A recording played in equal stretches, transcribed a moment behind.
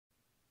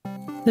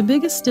The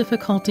biggest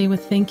difficulty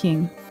with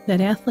thinking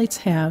that athletes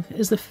have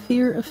is the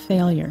fear of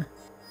failure.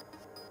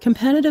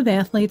 Competitive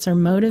athletes are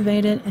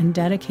motivated and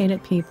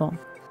dedicated people.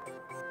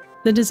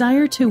 The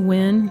desire to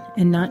win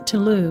and not to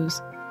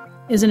lose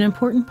is an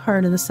important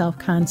part of the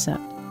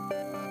self-concept.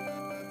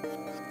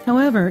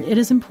 However, it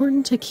is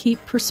important to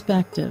keep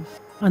perspective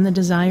on the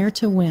desire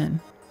to win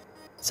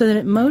so that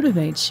it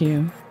motivates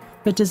you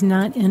but does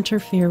not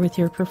interfere with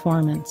your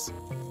performance.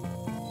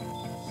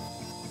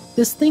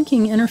 This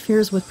thinking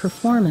interferes with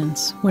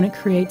performance when it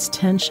creates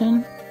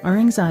tension or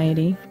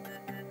anxiety,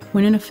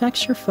 when it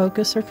affects your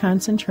focus or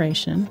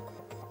concentration,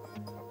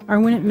 or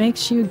when it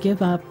makes you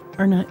give up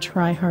or not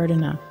try hard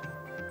enough.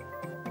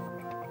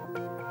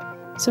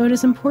 So it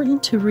is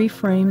important to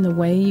reframe the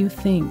way you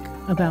think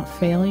about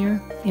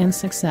failure and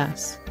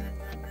success.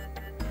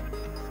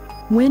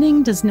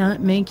 Winning does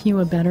not make you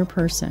a better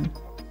person.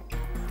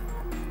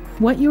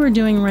 What you are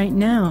doing right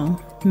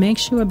now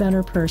makes you a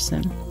better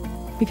person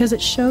because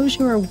it shows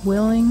you are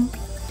willing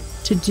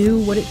to do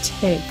what it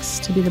takes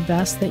to be the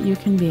best that you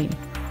can be.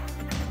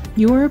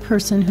 You are a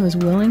person who is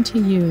willing to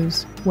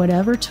use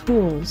whatever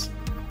tools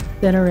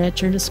that are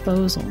at your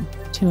disposal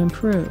to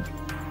improve.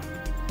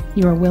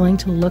 You are willing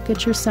to look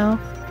at yourself.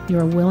 You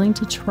are willing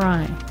to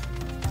try.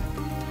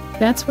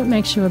 That's what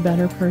makes you a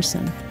better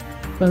person,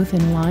 both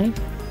in life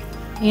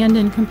and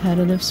in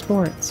competitive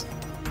sports.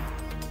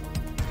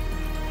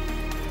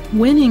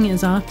 Winning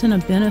is often a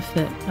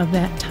benefit of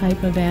that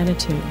type of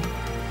attitude.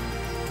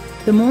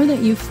 The more that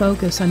you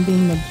focus on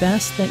being the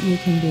best that you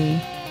can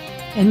be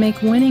and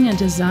make winning a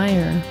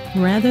desire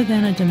rather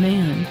than a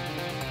demand,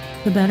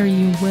 the better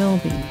you will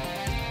be.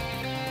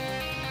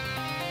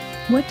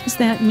 What does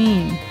that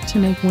mean, to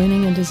make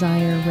winning a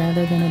desire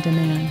rather than a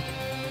demand?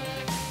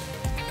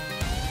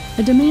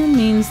 A demand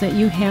means that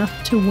you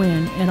have to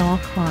win at all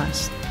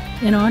costs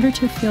in order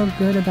to feel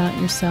good about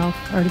yourself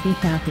or to be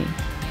happy.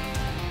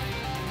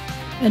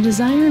 A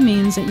desire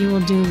means that you will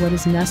do what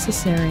is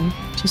necessary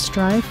to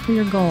strive for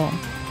your goal,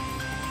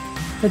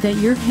 but that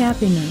your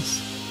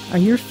happiness or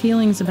your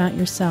feelings about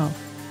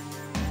yourself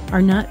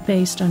are not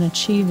based on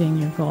achieving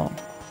your goal.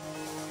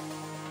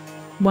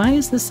 Why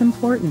is this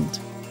important?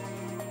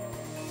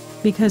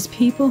 Because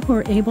people who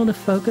are able to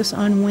focus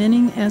on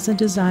winning as a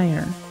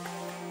desire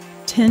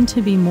tend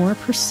to be more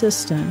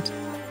persistent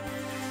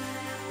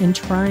in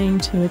trying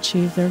to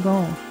achieve their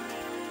goal.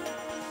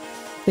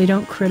 They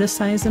don't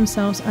criticize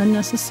themselves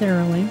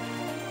unnecessarily,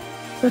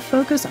 but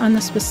focus on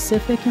the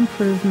specific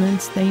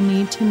improvements they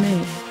need to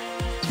make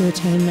to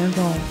attain their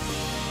goal.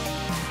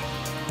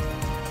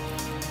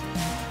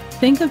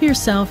 Think of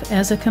yourself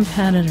as a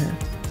competitor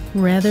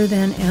rather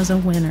than as a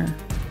winner.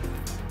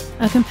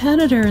 A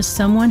competitor is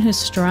someone who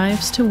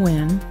strives to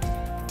win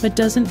but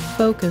doesn't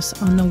focus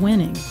on the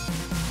winning.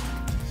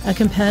 A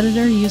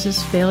competitor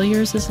uses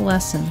failures as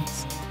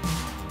lessons.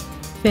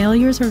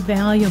 Failures are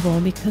valuable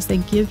because they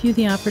give you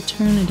the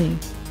opportunity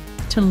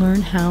to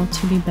learn how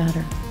to be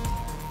better.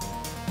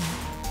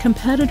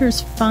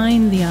 Competitors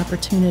find the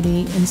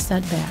opportunity in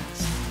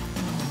setbacks.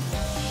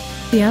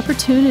 The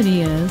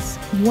opportunity is,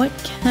 what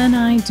can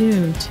I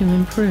do to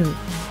improve?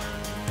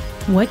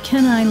 What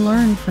can I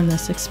learn from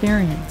this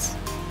experience?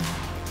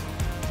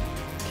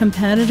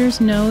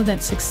 Competitors know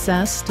that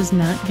success does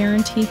not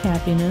guarantee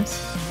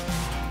happiness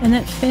and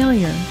that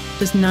failure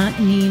does not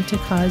need to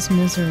cause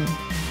misery.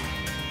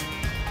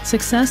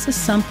 Success is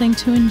something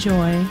to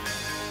enjoy,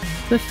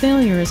 but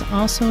failure is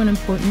also an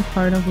important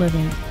part of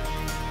living.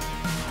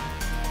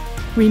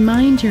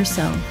 Remind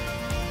yourself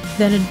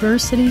that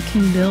adversity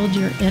can build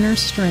your inner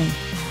strength,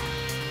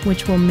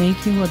 which will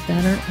make you a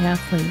better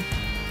athlete.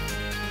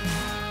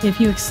 If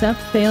you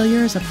accept failure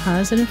as a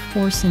positive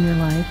force in your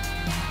life,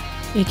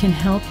 it can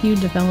help you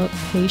develop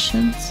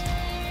patience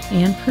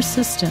and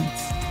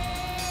persistence.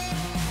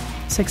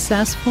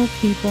 Successful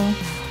people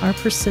are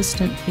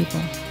persistent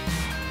people.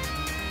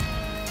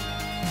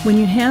 When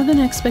you have an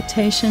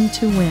expectation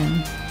to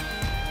win,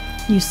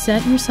 you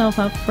set yourself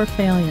up for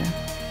failure.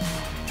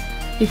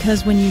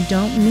 Because when you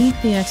don't meet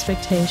the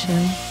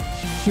expectation,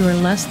 you are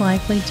less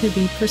likely to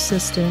be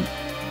persistent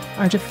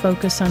or to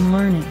focus on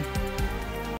learning.